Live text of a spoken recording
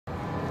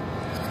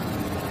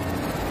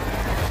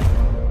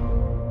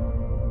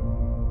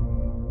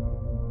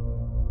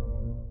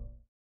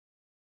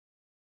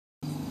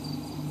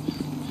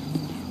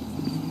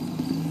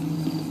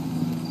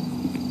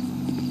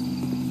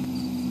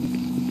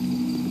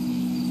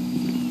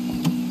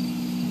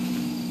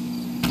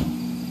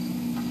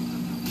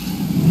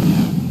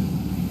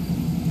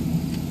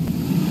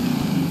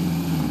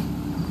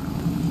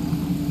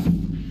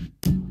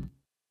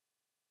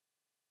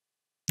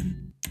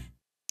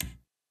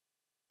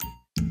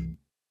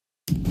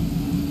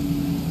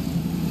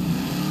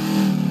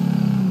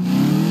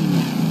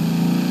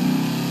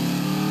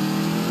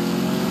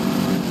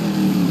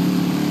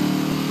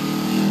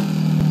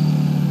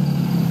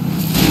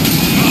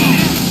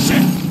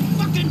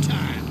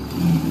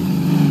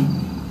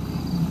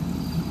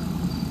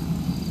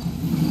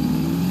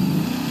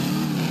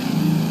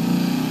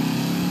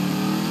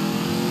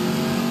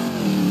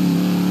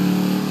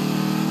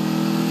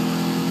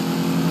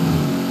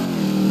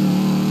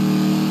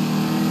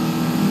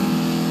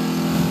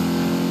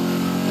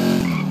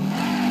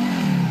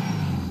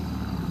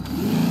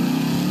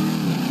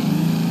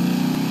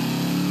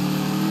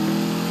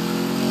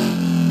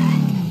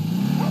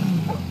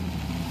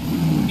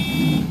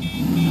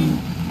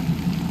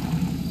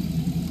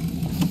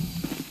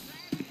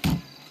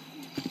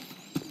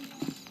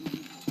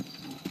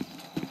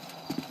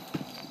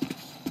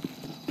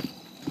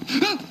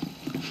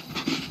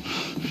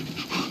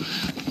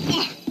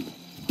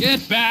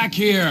Get back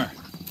here!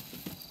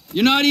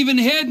 You're not even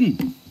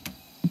hidden!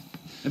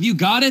 Have you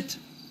got it?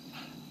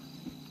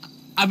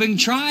 I've been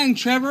trying,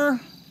 Trevor.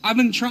 I've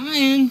been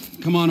trying.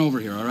 Come on over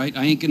here, all right?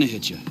 I ain't gonna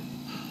hit you.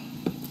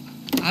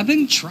 I've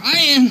been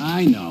trying.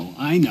 I know,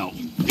 I know.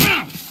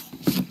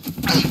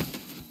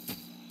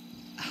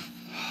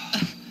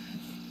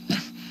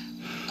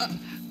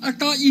 I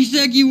thought you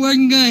said you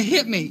wasn't gonna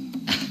hit me.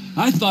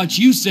 I thought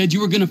you said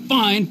you were gonna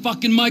find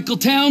fucking Michael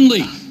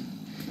Townley.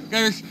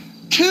 There's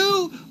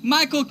 2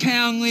 Michael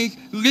Townleys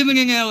living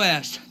in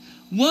LS.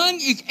 One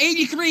is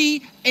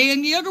 83,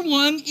 and the other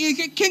one is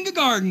at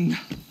kindergarten.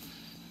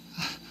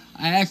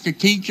 I asked the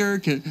teacher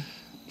to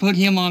put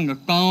him on the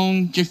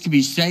phone just to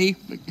be safe,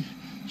 but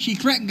she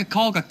threatened to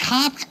call the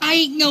cops. I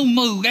ain't no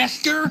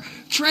molester,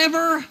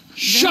 Trevor.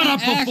 Shut up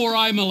before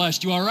I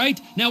molest you, all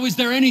right? Now, is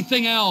there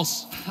anything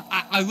else?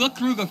 I looked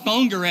through the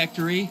phone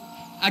directory.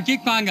 I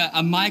did find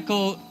a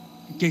Michael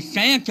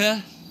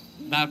DeSanta,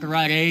 about the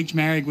right age,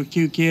 married with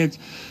 2 kids.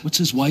 What's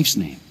his wife's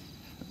name?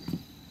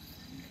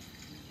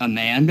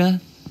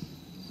 Amanda?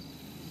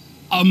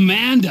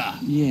 Amanda?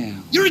 Yeah.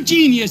 You're a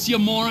genius, you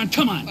moron.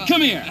 Come on,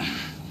 come here.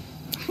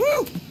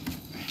 Woo!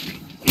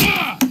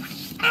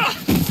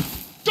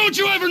 Don't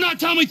you ever not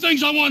tell me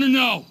things I want to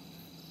know.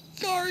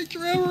 Sorry,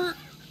 Trevor.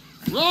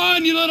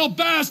 Run, you little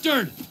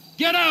bastard.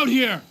 Get out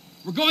here.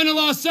 We're going to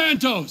Los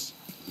Santos.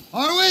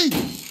 Are we?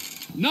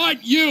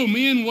 Not you,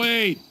 me and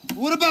Wade.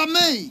 What about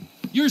me?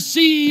 You're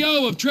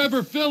CEO of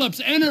Trevor Phillips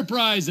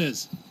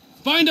Enterprises.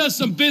 Find us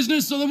some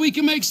business so that we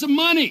can make some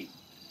money.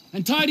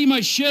 And tidy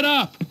my shit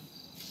up.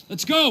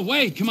 Let's go,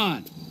 Wade, come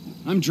on.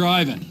 I'm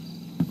driving.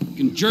 You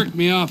can jerk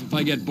me off if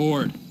I get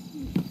bored.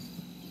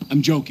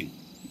 I'm joking.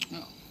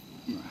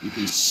 You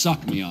can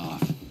suck me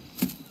off.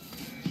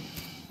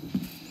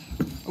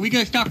 Are we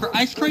gonna stop for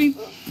ice cream?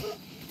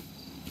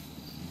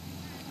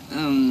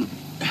 So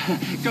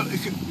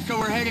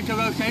we're headed to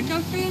Los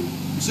Santos then?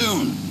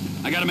 Soon.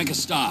 I gotta make a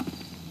stop.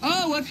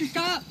 Oh, what's the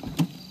stop?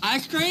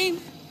 Ice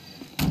cream?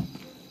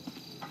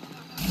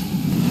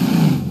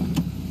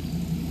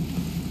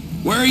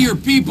 Where are your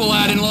people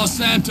at in Los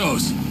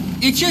Santos?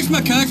 It's just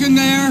my cousin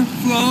there,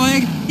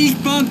 Floyd. He's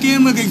bumped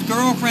in with his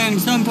girlfriend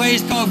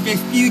someplace called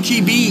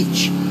Vespucci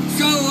Beach.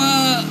 So,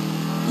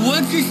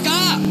 what's the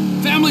stop?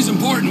 Family's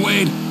important,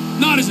 Wade.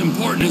 Not as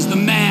important as the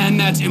man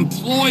that's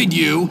employed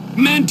you,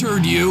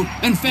 mentored you,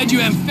 and fed you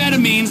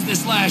amphetamines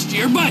this last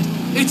year, but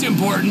it's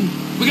important.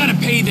 We gotta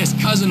pay this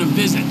cousin a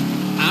visit.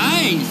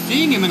 I ain't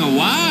seen him in a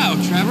while,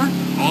 Trevor.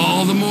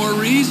 All the more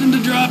reason to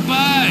drop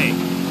by.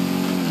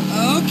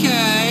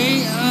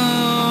 Okay,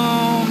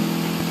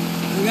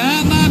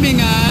 that might be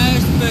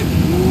nice, but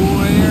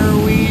where are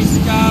we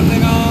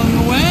stopping on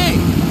the way?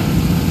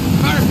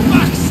 For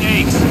fuck's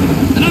sakes!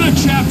 Another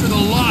chapter of the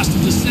lost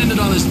have descended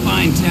on this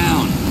fine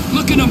town.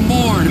 Looking to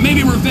mourn and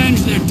maybe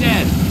revenge their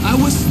dead. I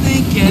was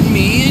thinking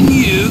me and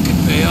you could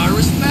pay our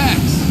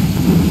respects.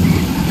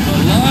 The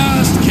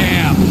Lost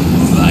Camp.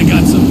 I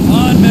got some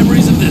fond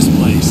memories of this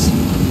place.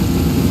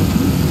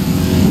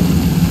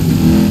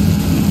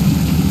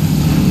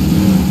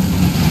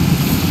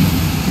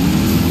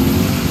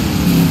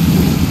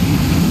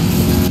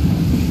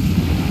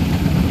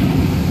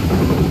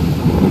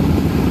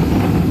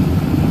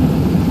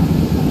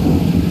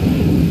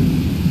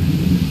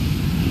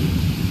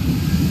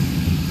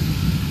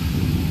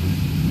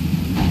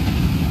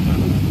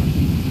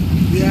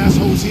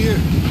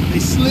 Here. They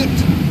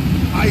slipped.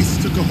 Ice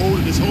took a hold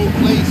of this whole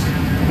place.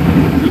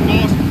 Your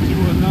losses, you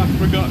are not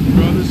forgotten,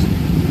 brothers.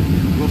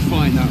 We'll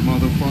find that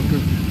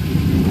motherfucker.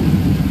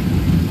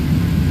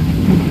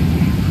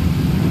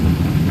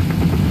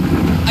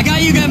 I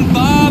got you them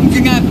bombs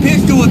and that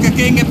pistol with the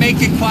thing that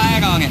makes it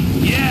quiet on it.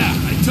 Yeah,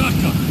 I took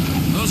them.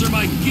 Those are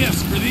my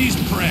gifts for these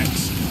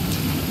pricks.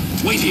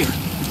 Wait here.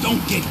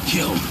 Don't get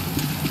killed.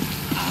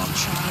 I'll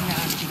try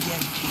not to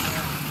get killed.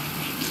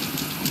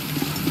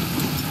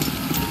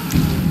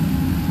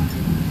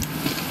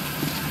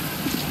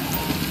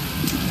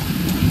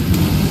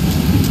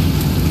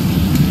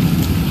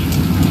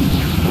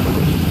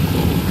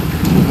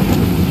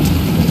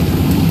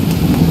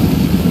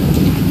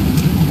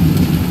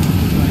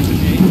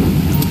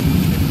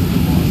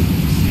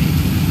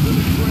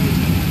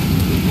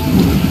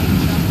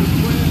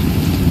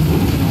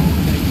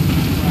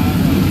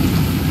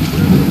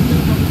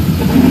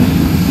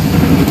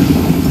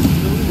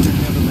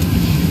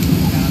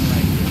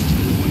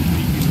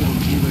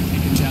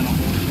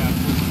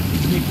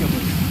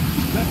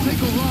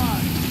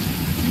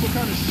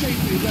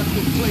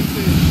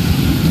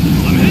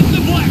 I'm hitting the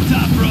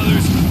blacktop,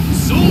 brothers.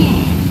 So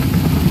long.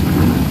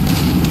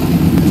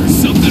 There's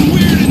something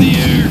weird in the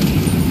air.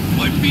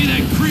 Might be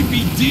that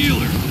creepy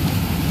dealer.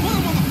 Put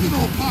him on the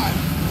funeral pyre.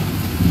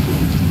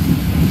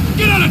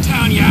 Get out of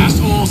town, you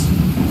assholes.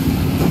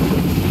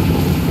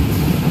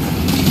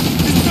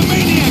 It's the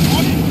maniac,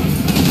 boy.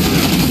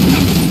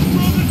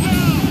 Throw it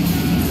down.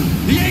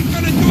 He ain't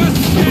gonna do us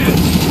shit.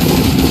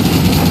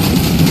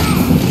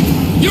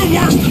 You're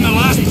worse than the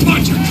last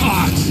bunch of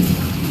cocks.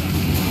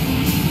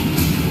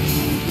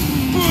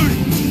 Put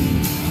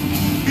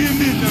him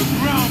in the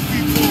ground,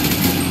 people.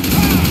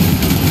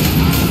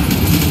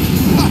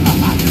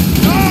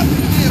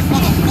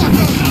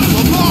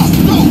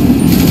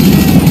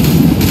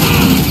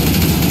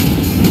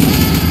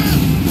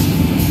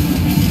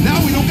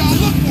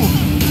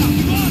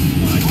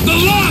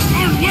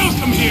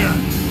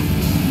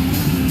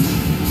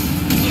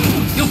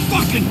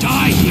 fucking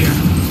die here.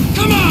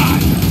 Come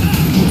on!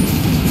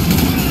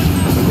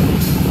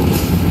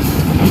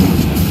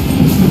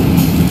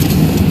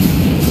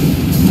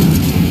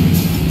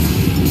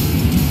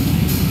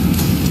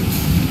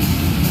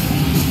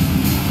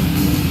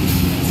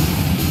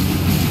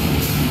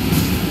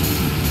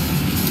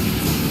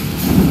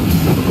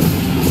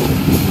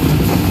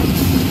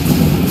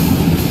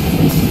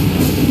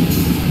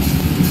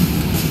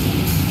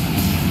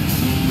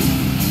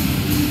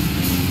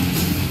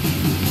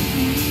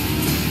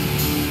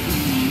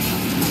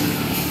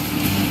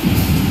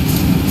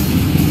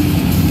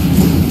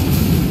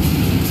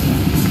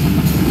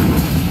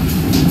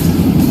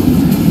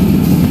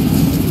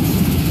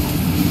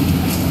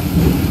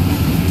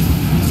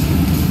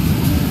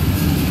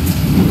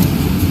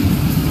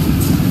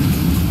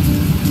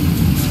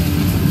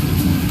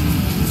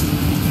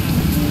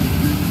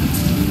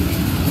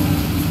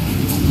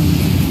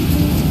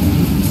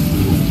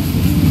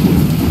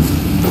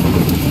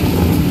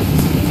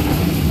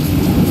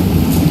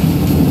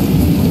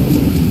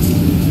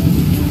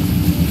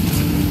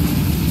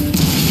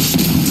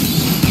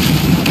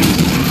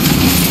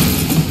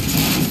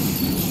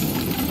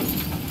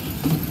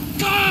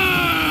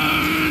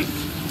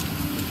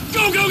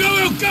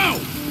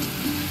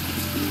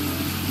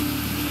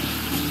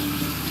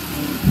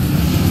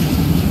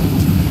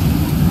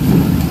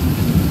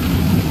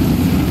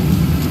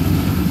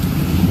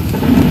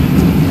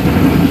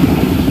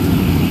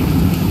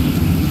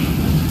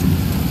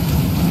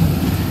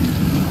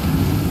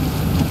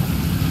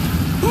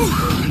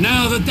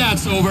 Now that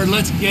that's over,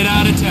 let's get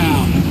out of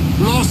town.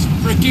 Los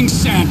freaking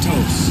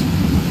Santos.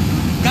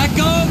 That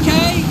go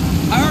okay?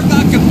 I heard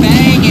lots of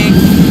banging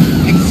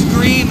and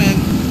screaming,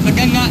 but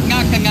then not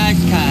the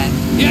nice kind.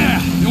 Yeah,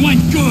 it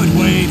went good,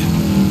 Wade.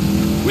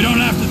 We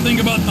don't have to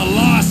think about the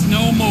loss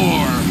no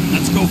more.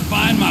 Let's go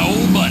find my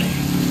old buddy.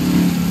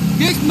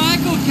 This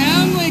Michael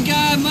Townley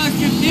guy must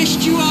have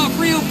pissed you off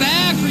real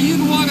bad for you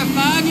to want to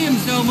find him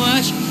so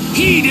much.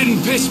 He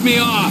didn't piss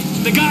me off.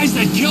 The guys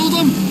that killed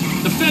him,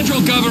 the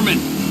federal government,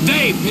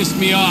 they pissed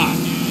me off.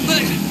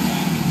 But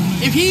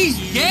if he's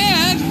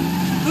dead,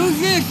 who's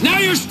this? Now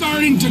you're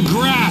starting to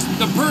grasp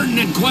the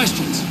pertinent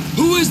questions.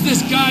 Who is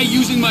this guy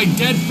using my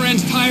dead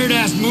friend's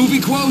tired-ass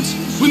movie quotes?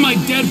 With my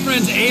dead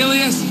friend's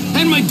alias?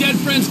 And my dead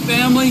friend's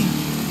family?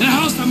 In a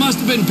house that must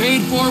have been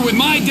paid for with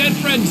my dead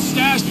friend's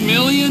stashed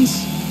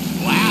millions?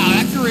 Wow,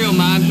 that's a real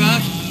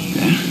mindfuck.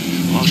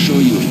 Yeah, I'll show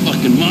you a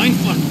fucking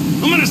mindfuck.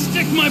 I'm gonna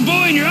stick my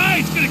boy in your eye.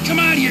 It's gonna come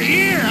out of your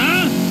ear,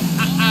 huh?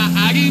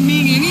 I didn't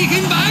mean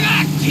anything by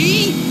that,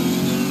 T.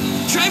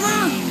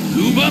 Trevor?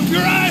 Lube up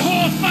your eye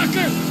hole,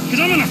 fucker, because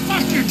I'm gonna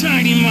fuck your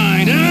tiny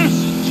mind, huh?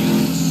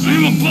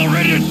 I'm about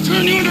ready to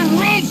turn you into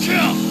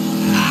roadkill.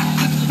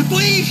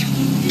 Please,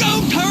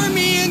 don't turn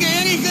me into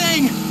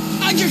anything.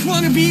 I just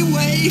want to be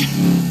Wade.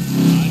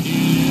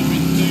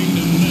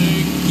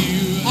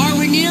 Are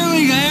we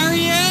nearly there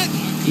yet?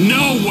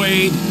 No,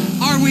 Wade.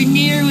 Are we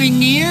nearly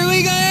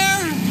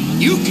there?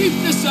 You keep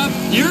this up,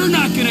 you're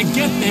not gonna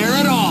get there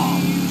at all.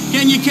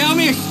 Can you tell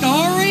me a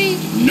story?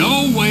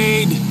 No,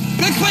 Wade.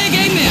 Let's play a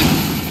game then.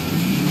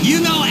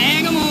 You know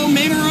animal,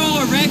 mineral,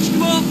 or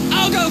vegetable?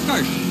 I'll go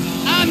first.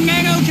 I'm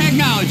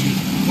nanotechnology.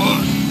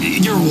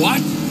 You're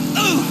what?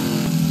 Ooh,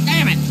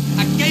 damn it.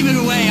 I gave it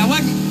away. I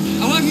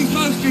wasn't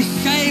supposed to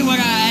say what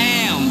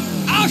I am.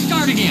 I'll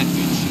start again.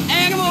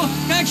 Animal,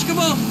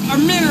 vegetable, or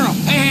mineral?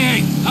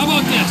 Hey, how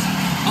about this?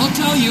 I'll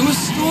tell you a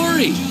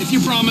story if you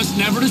promise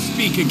never to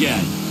speak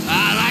again.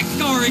 I like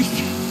stories.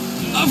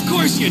 Of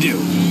course you do.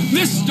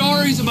 This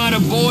story's about a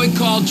boy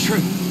called Trisha.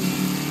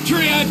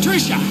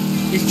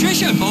 Is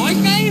Trisha a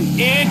boy's name?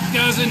 It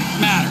doesn't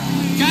matter.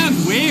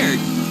 Sounds weird.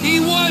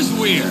 He was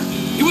weird.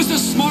 He was the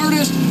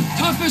smartest,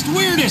 toughest,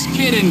 weirdest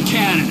kid in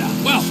Canada.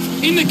 Well,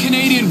 in the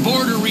Canadian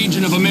border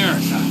region of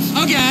America.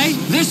 Okay.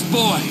 This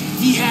boy,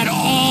 he had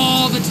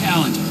all the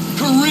talent,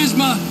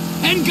 charisma,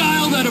 and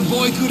guile that a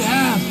boy could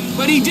have,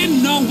 but he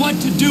didn't know what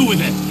to do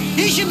with it.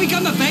 He should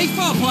become a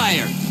baseball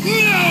player.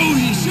 No,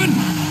 he shouldn't.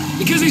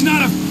 Because he's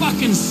not a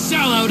fucking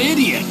sellout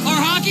idiot. Or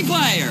hockey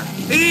player.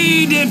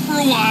 He did for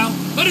a while,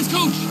 but his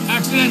coach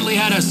accidentally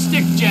had a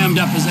stick jammed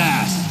up his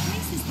ass.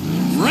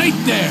 Right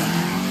there,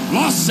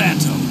 Los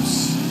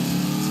Santos.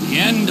 It's the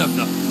end of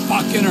the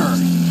fucking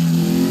earth.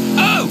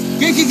 Oh,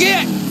 this is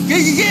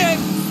it.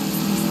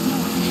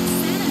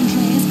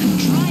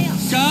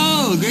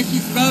 So, this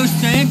is Los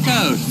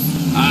Santos.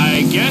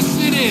 I guess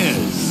it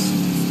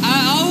is.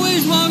 I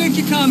always wanted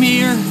to come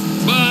here.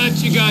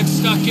 But you got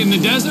stuck in the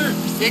desert?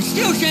 It's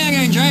still San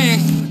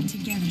Andreas.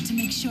 Together to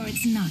make sure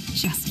it's not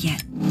just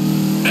yet.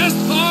 Best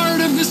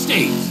part of the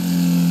state.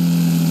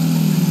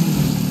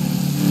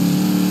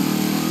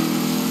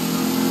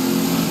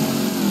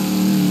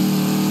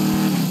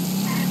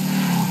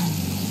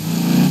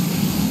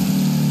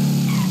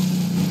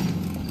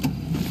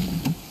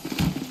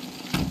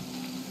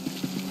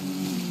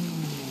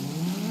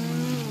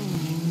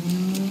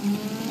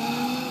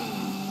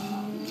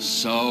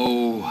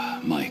 So,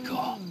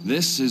 Michael,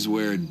 this is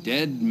where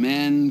dead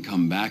men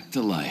come back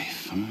to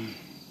life, huh?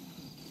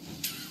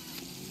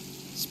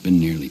 Been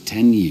nearly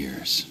 10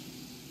 years.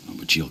 Oh,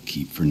 but you'll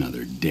keep for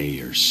another day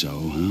or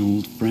so, huh,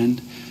 old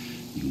friend?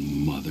 You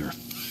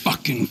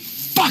motherfucking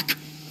fuck!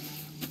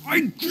 I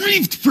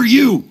grieved for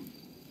you!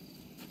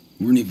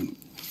 You weren't even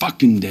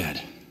fucking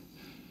dead.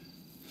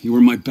 You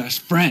were my best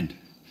friend.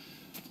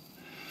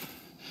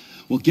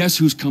 Well, guess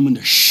who's coming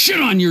to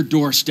shit on your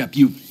doorstep,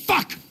 you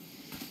fuck!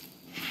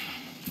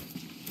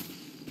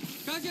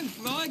 Cousin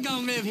Floyd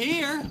don't live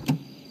here.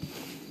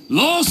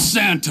 Los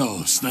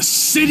Santos, the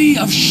city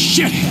of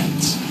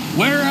shitheads.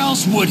 Where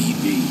else would he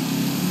be?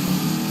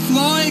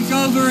 Floyd's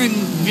over in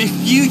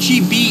Vespucci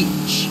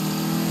Beach.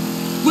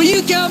 Will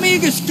you tell me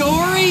the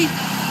story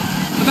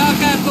about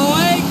that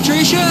boy,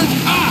 Trisha?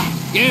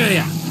 Ah,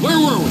 yeah. Where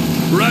were we?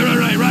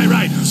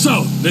 Right.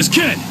 So, this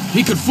kid,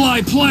 he could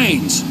fly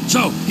planes.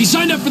 So, he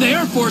signed up for the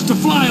Air Force to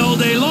fly all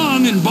day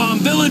long and bomb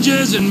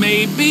villages and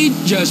maybe,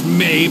 just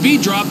maybe,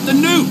 drop the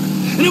nuke.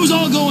 And it was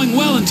all going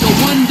well until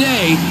one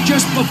day,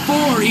 just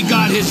before he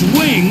got his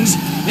wings,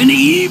 an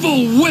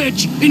evil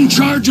witch in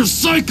charge of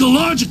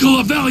psychological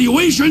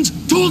evaluations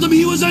told him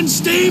he was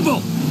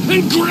unstable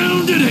and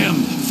grounded him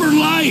for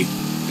life.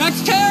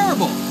 That's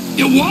terrible.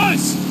 It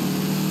was.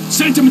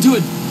 Sent him into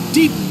a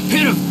deep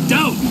pit of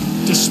doubt,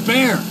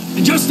 despair.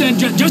 And just then,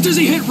 just as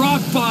he hit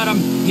rock bottom,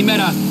 he met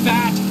a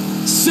fat,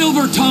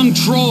 silver-tongued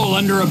troll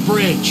under a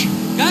bridge.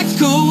 That's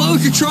cool. What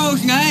was the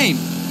troll's name?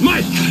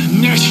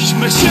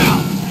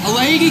 Michelle. A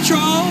lady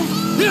troll?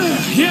 Yeah,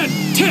 he had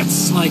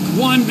tits like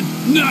one, but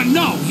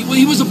no,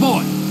 he was a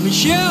boy.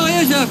 Michelle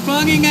is a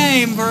funny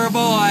name for a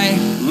boy.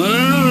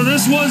 Well,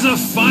 this was a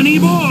funny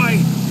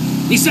boy.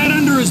 He sat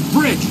under his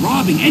bridge,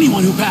 robbing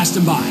anyone who passed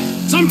him by.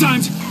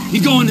 Sometimes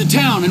he'd go into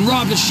town and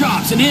rob the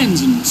shops and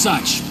inns and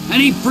such. And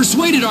he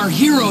persuaded our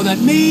hero that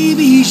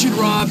maybe he should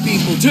rob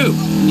people too.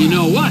 And you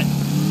know what?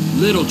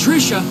 Little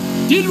Trisha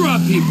did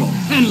rob people,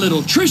 and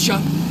little Trisha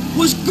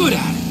was good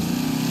at it.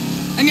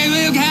 And they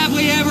lived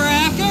happily ever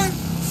after?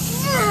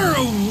 For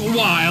a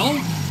while.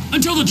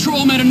 Until the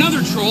troll met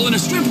another troll in a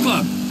strip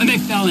club. And they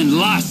fell in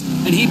lust.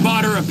 And he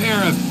bought her a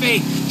pair of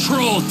fake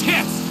troll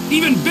tits.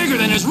 Even bigger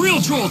than his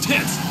real troll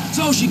tits.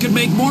 So she could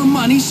make more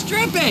money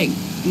stripping.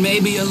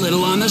 Maybe a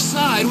little on the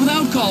side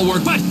without call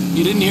work. But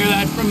you didn't hear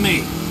that from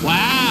me.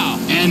 Wow.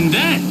 And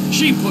then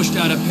she pushed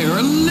out a pair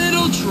of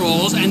little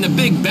trolls. And the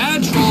big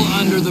bad troll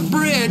under the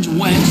bridge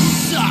went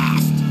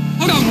soft.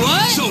 Hold on,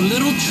 what? So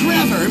little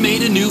Trevor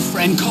made a new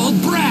friend called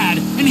Brad,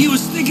 and he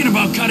was thinking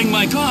about cutting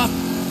Mike off.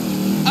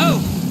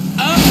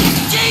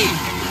 Gee!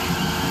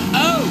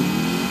 Oh,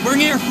 we're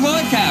near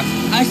Floyd's house.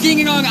 I've seen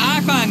it on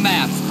iPhone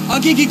maps. I'll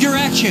give you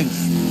directions.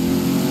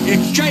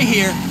 It's straight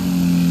here.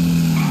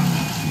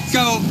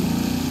 So,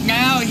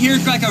 now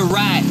here's like a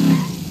right.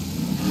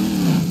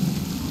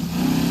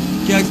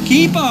 Just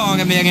keep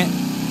on a minute.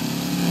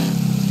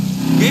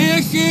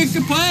 This is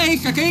the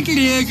place. I think it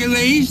is, at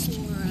least.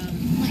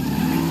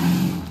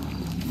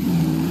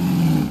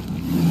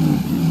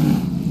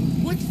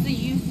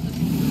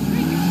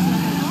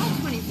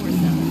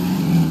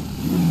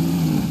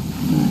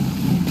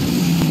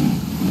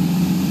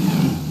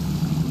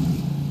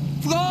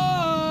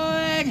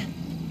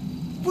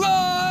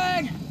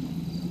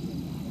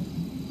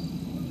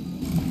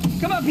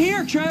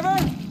 Here, Trevor!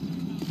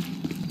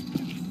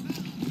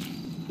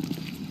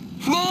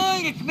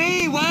 Floyd, it's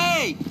me,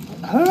 Wade!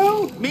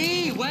 Who?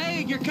 Me,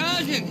 Wade, your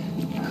cousin!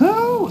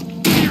 Who?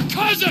 Your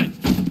cousin!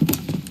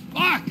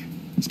 Fuck!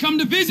 He's come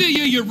to visit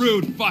you, you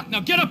rude fuck!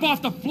 Now get up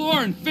off the floor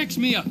and fix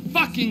me a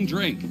fucking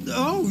drink!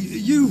 Oh,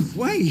 you,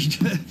 Wade.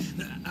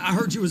 I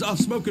heard you was off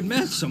smoking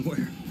meth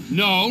somewhere.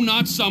 No,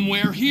 not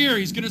somewhere. Here.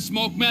 He's gonna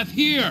smoke meth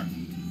here.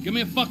 Give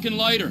me a fucking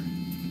lighter.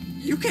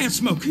 You can't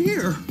smoke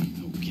here.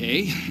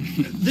 Okay.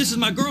 This is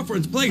my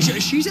girlfriend's place.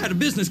 She's at a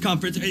business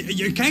conference.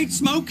 You can't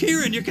smoke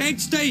here and you can't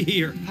stay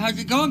here. How's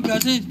it going,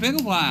 cousin? It's been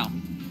a while.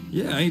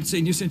 Yeah, I ain't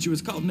seen you since you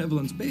was caught in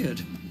Evelyn's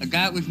bed.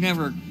 That was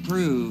never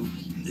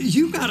proved.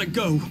 You gotta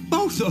go,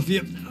 both of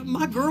you.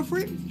 My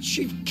girlfriend,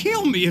 she'd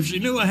kill me if she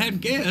knew I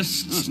had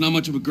guests. Well, it's not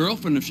much of a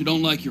girlfriend if she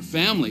don't like your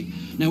family.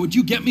 Now, would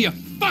you get me a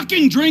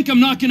fucking drink? I'm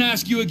not gonna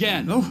ask you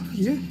again. Oh,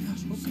 yeah,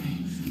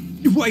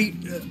 okay. Wait,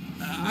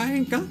 I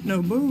ain't got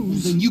no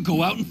booze. Then you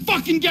go out and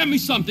fucking get me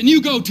something.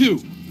 You go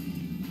too.